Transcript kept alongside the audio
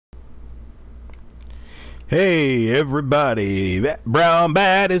Hey everybody, that brown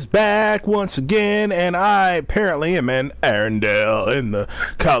bat is back once again, and I apparently am in Arendelle in the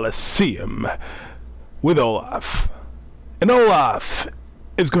Colosseum with Olaf. And Olaf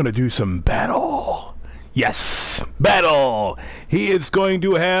is going to do some battle. Yes, battle! He is going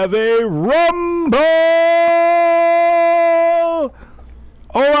to have a rumble!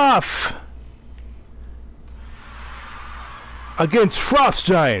 Olaf! Against frost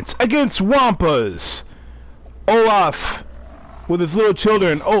giants, against Wampas! Olaf with his little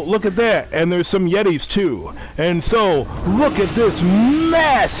children. Oh, look at that. And there's some Yetis too. And so, look at this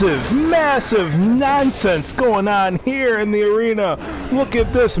massive nonsense going on here in the arena. Look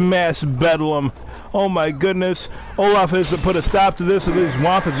at this mass bedlam. Oh my goodness. Olaf has to put a stop to this, and these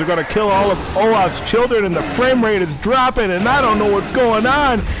Wampas are going to kill all of Olaf's children, and the frame rate is dropping, and I don't know what's going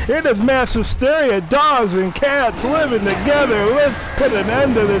on. It is mass hysteria. Dogs and cats living together. Let's put an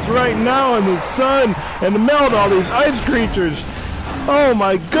end to this right now in the sun and melt all these ice creatures. Oh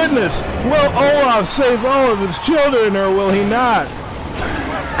my goodness. Will Olaf save all of his children, or will he not?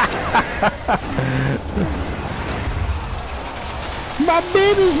 My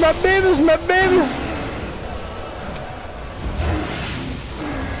babies, my babies, my babies!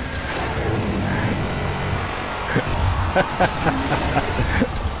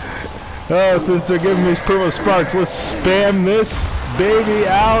 Oh, since they're giving me purple sparks, let's spam this baby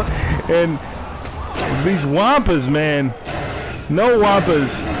out. And these Wampas, man. No Wampas.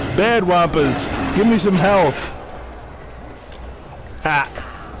 Bad Wampas. Give me some health. Ha!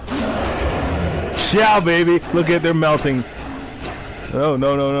 Ciao, baby. Look at, they're melting. Oh,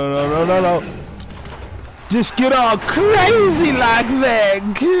 no. Just get all crazy like that.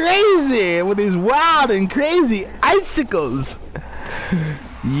 Crazy with these wild and crazy icicles.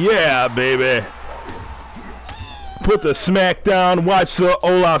 Yeah, baby. Put the smack down. Watch the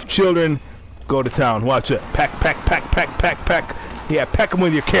Olaf children go to town. Watch it. Peck. Yeah, peck them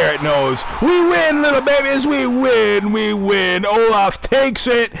with your carrot nose. We win, little babies. We win. Olaf takes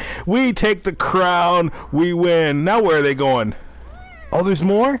it. We take the crown. We win. Now where are they going? Oh, there's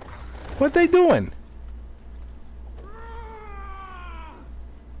more? What they doing?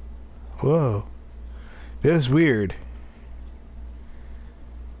 Whoa. That was weird.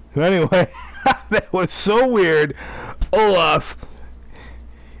 Anyway, that was so weird. Olaf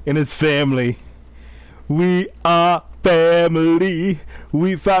and his family. We are family.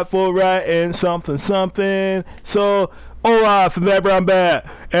 We fight for right and something. So, Olaf and that brown bat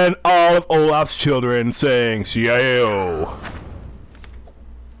and all of Olaf's children saying, "Ciao."